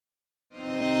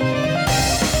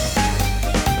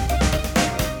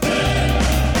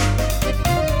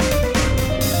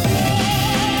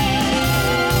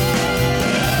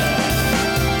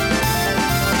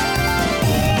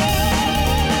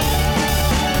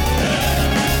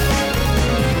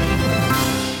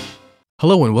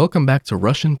Hello and welcome back to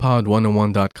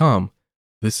RussianPod101.com.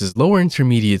 This is Lower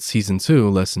Intermediate Season 2,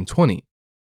 Lesson 20.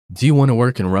 Do you want to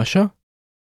work in Russia?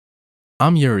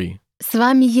 I'm Yuri. С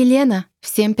вами Елена.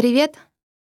 Всем привет!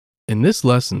 In this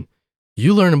lesson,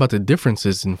 you learn about the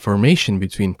differences in formation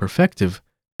between perfective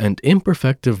and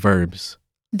imperfective verbs.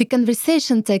 The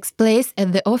conversation takes place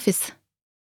at the office.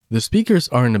 The speakers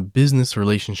are in a business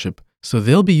relationship, so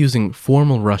they'll be using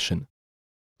formal Russian.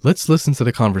 Let's listen to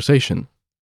the conversation.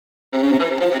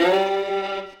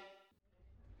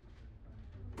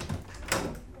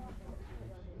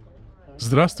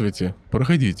 Здравствуйте,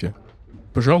 проходите.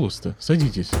 Пожалуйста,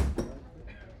 садитесь.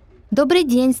 Добрый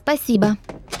день, спасибо.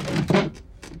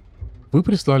 Вы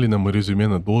прислали нам резюме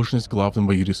на должность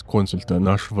главного юрисконсульта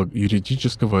нашего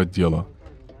юридического отдела.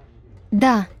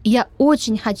 Да, я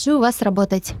очень хочу у вас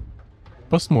работать.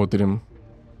 Посмотрим.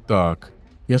 Так,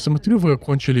 я смотрю, вы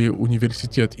окончили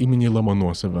университет имени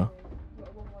Ломоносова.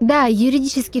 Да,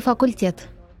 юридический факультет.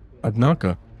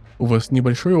 Однако, у вас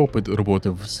небольшой опыт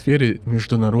работы в сфере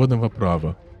международного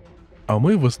права. А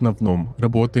мы в основном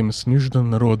работаем с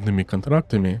международными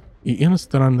контрактами и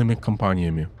иностранными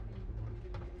компаниями.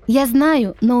 Я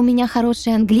знаю, но у меня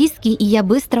хороший английский, и я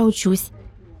быстро учусь.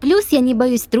 Плюс я не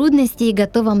боюсь трудностей и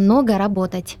готова много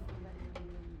работать.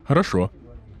 Хорошо.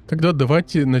 Тогда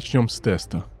давайте начнем с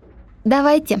теста.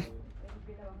 Давайте.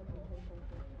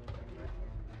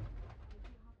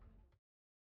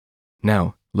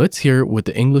 Now, let's hear with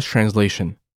the English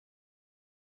translation.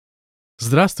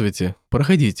 Здравствуйте,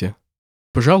 проходите.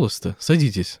 Пожалуйста,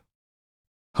 садитесь.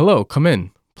 Hello, come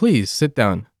in. Please sit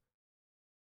down.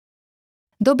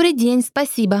 Добрый день,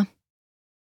 спасибо.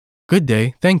 Good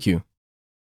day, thank you.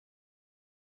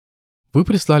 Вы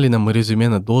прислали нам резюме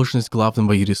на должность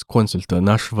главного юрисконсульта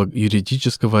нашего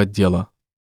юридического отдела.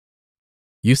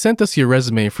 You sent us your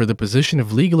resume for the position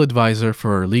of legal advisor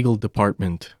for our legal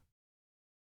department.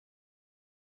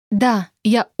 Да,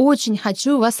 я очень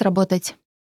хочу у вас работать.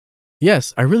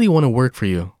 Yes, I really want to work for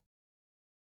you.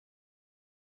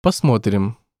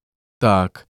 Посмотрим.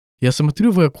 Так, я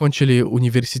смотрю, вы окончили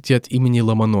университет имени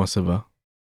Ломоносова.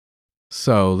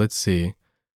 So, let's see.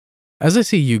 As I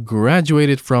see, you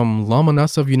graduated from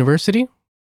Lomonosov University?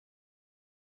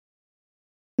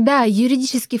 Да,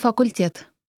 юридический факультет.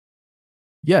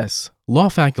 Yes, law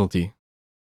faculty.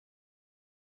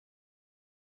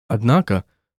 Однако,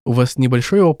 у вас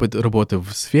небольшой опыт работы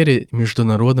в сфере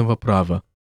международного права,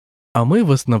 а мы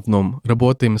в основном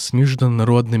работаем с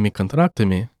международными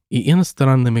контрактами и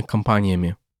иностранными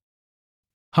компаниями.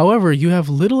 However, you have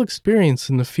little experience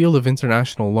in the field of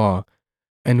international law,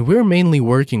 and we're mainly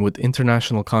working with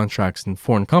international contracts and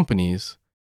foreign companies.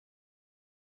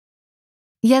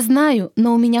 Я знаю,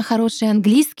 но у меня хороший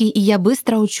английский, и я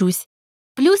быстро учусь.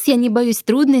 Плюс я не боюсь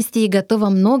трудностей и готова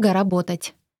много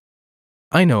работать.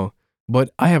 I know, but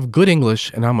I have good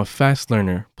English and I'm a fast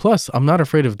learner. Plus, I'm not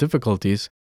afraid of difficulties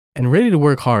and ready to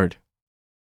work hard.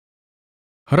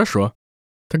 Хорошо.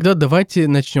 Тогда давайте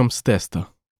начнем с теста.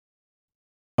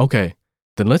 Okay,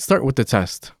 then let's start with the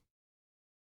test.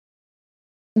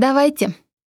 Давайте.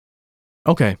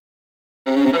 Okay.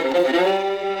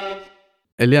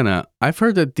 Elena, I've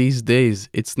heard that these days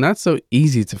it's not so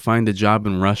easy to find a job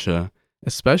in Russia,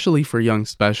 especially for young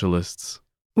specialists.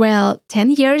 Well,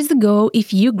 10 years ago,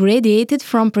 if you graduated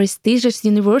from prestigious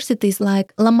universities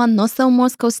like Lomonosov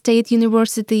Moscow State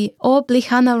University or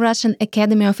Plekhanov Russian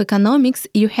Academy of Economics,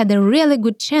 you had a really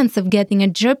good chance of getting a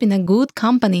job in a good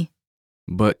company.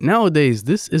 But nowadays,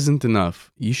 this isn't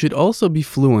enough. You should also be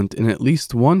fluent in at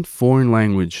least one foreign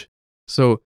language.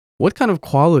 So, what kind of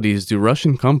qualities do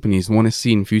Russian companies want to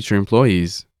see in future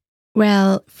employees?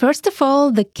 Well, first of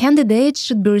all, the candidate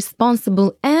should be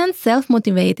responsible and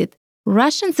self-motivated.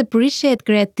 Russians appreciate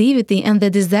creativity and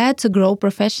the desire to grow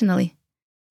professionally.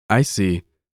 I see.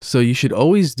 So, you should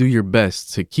always do your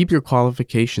best to keep your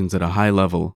qualifications at a high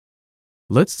level.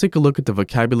 Let's take a look at the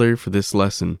vocabulary for this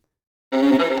lesson.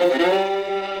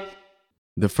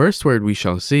 The first word we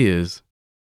shall see is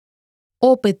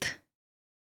Опыт.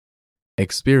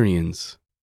 experience.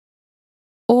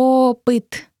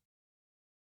 Опыт.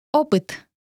 Опыт.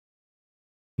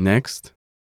 Next,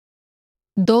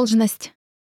 Должность.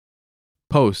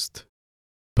 post,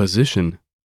 position.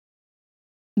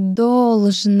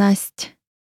 Должность.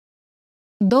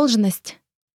 Должность.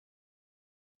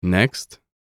 Next,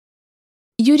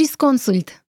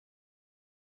 Юрисконсульт.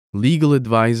 legal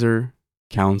advisor,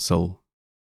 counsel.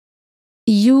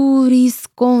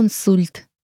 Юрисконсульт.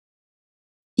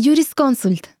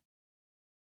 Юрисконсульт.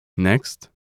 Next,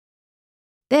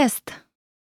 Тест.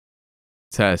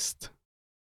 test.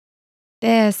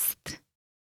 Тест.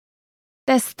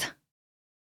 Тест.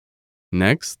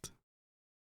 Next,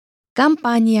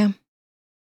 Компания.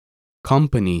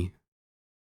 company,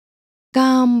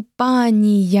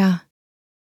 Компания.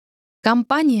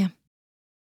 Компания.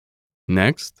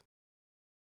 next,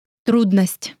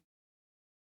 Трудность.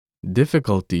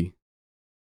 difficulty,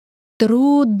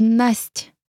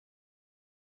 Трудность.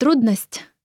 Трудность.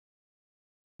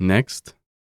 next,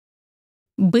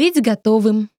 Быть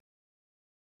готовым.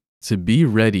 to be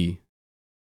ready,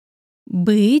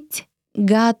 Быть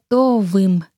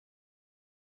готовым.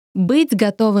 Быть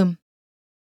готовым.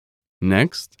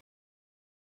 next,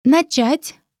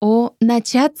 Начать.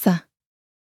 Начаться.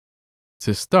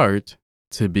 to start,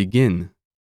 to begin,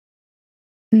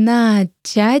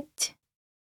 Начать.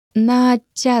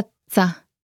 Начаться.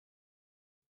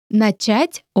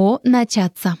 Начать.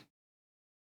 Начаться.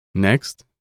 next,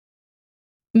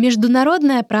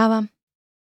 Международное право.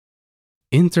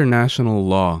 international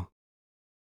law,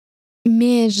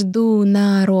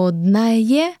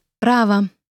 Международное право.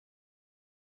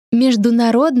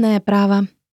 Международное право.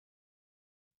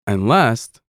 and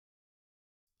last,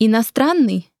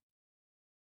 Иностранный.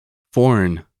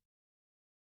 foreign.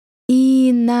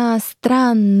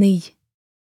 Иностранный.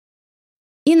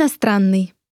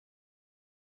 Иностранный.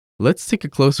 Let's take a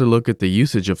closer look at the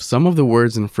usage of some of the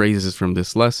words and phrases from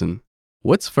this lesson.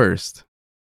 What's first?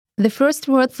 The first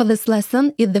word for this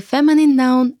lesson is the feminine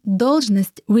noun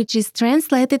должность, which is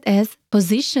translated as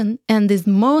position and is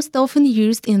most often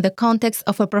used in the context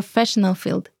of a professional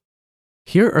field.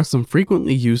 Here are some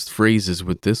frequently used phrases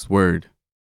with this word.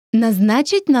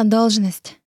 Назначить на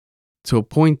должность. To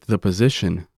appoint the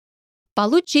position,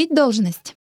 Получить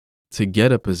должность. to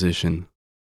get a position,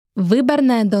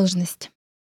 Выборная должность.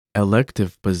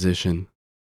 elective position,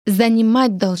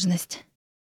 Занимать должность.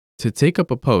 to take up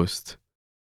a post.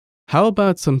 How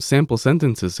about some sample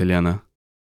sentences, Elena?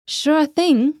 Sure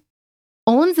thing.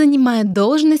 Он занимает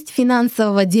должность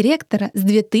финансового директора с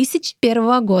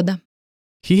 2001 года.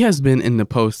 He has been in the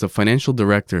post of financial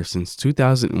director since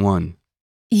 2001.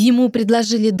 Ему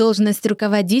предложили должность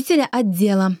руководителя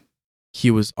отдела. He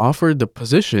was offered the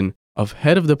position of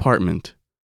head of department.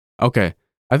 Okay,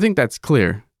 I think that's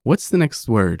clear. What's the next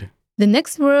word? The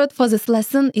next word for this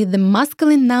lesson is the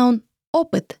masculine noun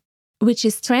опыт, which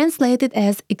is translated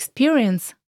as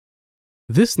experience.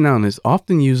 This noun is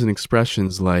often used in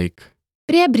expressions like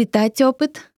Приобретать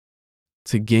опыт,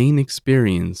 to gain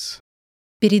experience,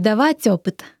 передавать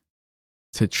опыт,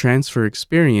 to transfer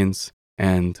experience,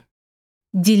 and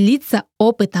делиться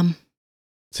опытом.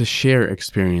 to share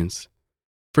experience.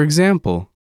 For example,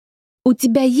 У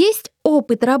тебя есть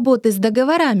опыт работы с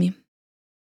договорами?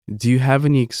 do you have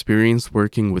any experience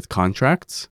working with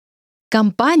contracts?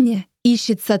 Компания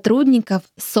ищет сотрудников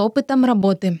с опытом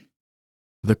работы.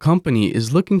 The company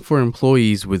is looking for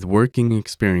employees with working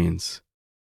experience.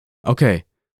 Okay,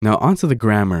 now onto the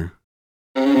grammar.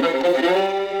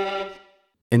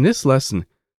 In this lesson,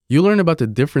 you learn about the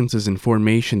differences in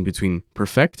formation between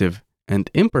perfective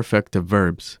and imperfective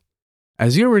verbs.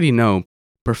 As you already know,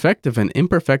 perfective and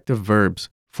imperfective verbs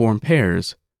form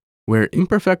pairs, where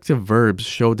imperfective verbs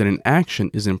show that an action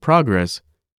is in progress,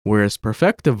 whereas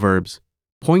perfective verbs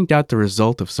point out the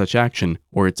result of such action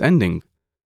or its ending.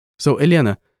 So,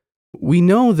 Eliana, we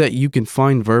know that you can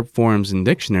find verb forms in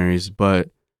dictionaries, but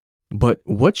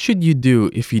what should you do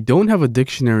if you don't have a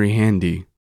dictionary handy?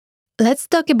 Let's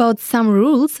talk about some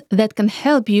rules that can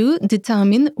help you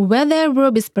determine whether a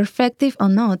verb is perfective or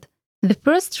not. The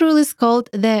first rule is called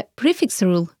the prefix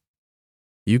rule.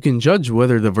 You can judge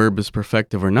whether the verb is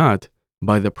perfective or not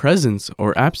by the presence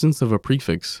or absence of a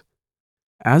prefix.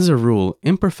 As a rule,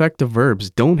 imperfective verbs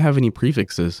don't have any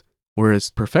prefixes, whereas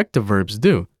perfective verbs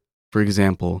do. For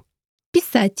example,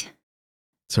 Писать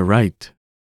to write.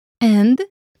 and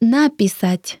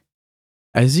написать.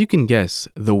 As you can guess,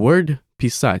 the word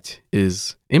писать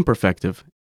is imperfective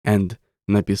and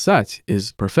написать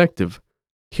is perfective.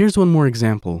 Here's one more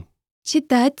example.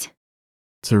 Читать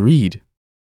To read.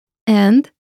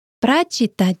 and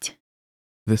прочитать.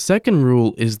 The second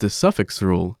rule is the suffix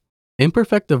rule.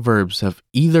 Imperfective verbs have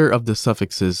either of the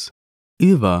suffixes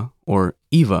iva or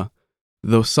iva.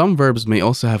 Though some verbs may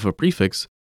also have a prefix,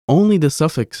 only the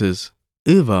suffixes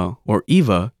iva or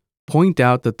iva point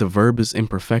out that the verb is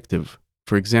imperfective.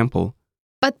 For example,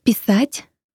 Подписать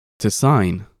to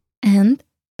sign. and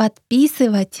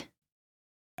подписывать.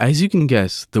 As you can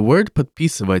guess, the word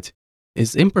подписывать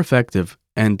is imperfective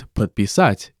and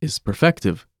подписать is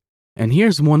perfective. And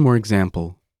here's one more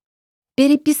example,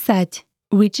 Переписать,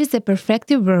 which is a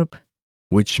perfective verb.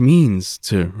 which means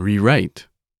to rewrite.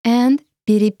 And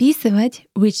переписывать,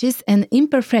 which is an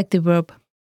imperfective verb.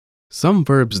 Some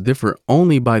verbs differ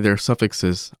only by their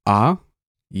suffixes a,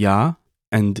 ya,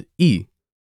 and i.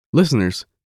 Listeners,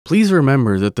 Please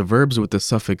remember that the verbs with the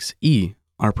suffix e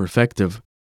are perfective,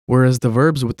 whereas the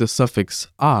verbs with the suffix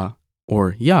a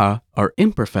or ya are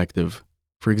imperfective.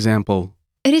 For example,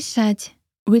 Решать,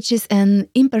 which is an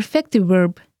imperfective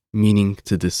verb, meaning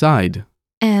to decide.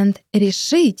 and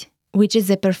решить, which is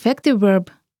a perfective verb.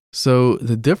 So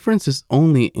the difference is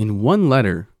only in one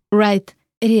letter. Right,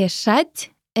 решать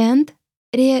and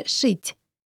решить.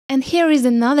 And here is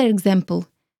another example.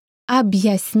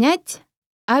 Объяснять,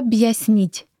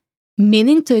 объяснить,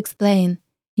 meaning to explain.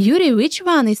 Yuri, which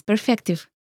one is perfective?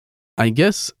 I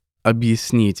guess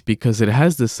объяснить because it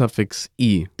has the suffix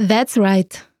e. That's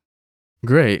right.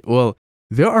 Great. Well,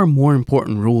 there are more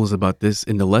important rules about this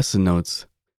in the lesson notes.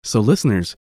 So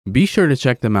listeners, be sure to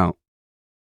check them out.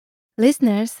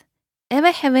 Listeners,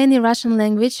 ever have any Russian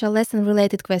language or lesson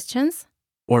related questions?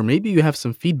 Or maybe you have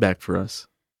some feedback for us.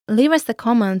 Leave us a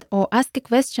comment or ask a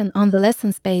question on the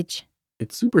lessons page.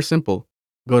 It's super simple.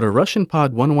 Go to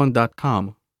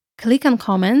RussianPod11.com, Click on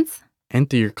comments,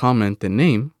 enter your comment and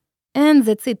name. and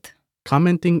that's it.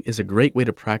 Commenting is a great way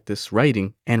to practice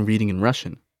writing and reading in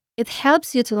Russian. It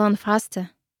helps you to learn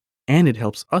faster. And it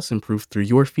helps us improve through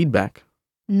your feedback.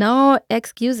 No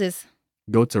excuses.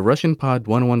 Go to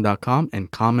RussianPod101.com and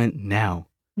comment now.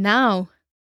 Now.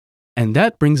 And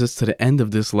that brings us to the end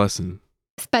of this lesson.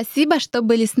 Спасибо, что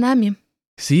были с нами.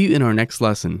 See you in our next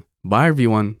lesson. Bye,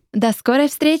 everyone. До скорой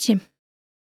встречи.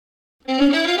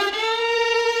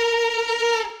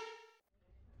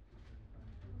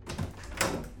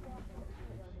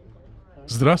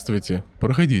 Здравствуйте,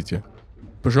 проходите.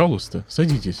 Пожалуйста,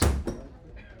 садитесь.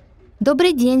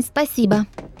 Добрый день, спасибо.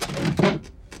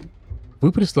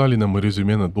 Вы прислали нам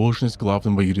резюме на должность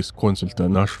главного юрисконсульта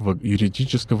нашего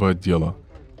юридического отдела.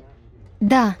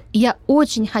 Да, я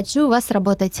очень хочу у вас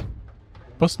работать.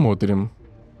 Посмотрим.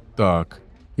 Так,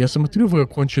 я смотрю, вы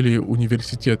окончили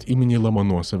университет имени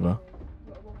Ломоносова.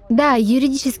 Да,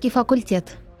 юридический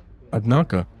факультет.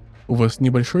 Однако, у вас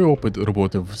небольшой опыт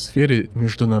работы в сфере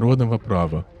международного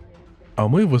права. А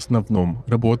мы в основном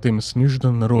работаем с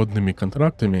международными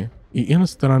контрактами и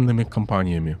иностранными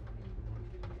компаниями.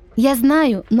 Я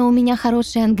знаю, но у меня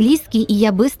хороший английский, и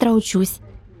я быстро учусь.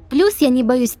 Плюс я не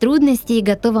боюсь трудностей и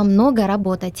готова много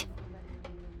работать.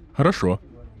 Хорошо.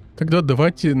 Тогда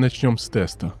давайте начнем с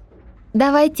теста.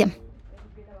 Давайте.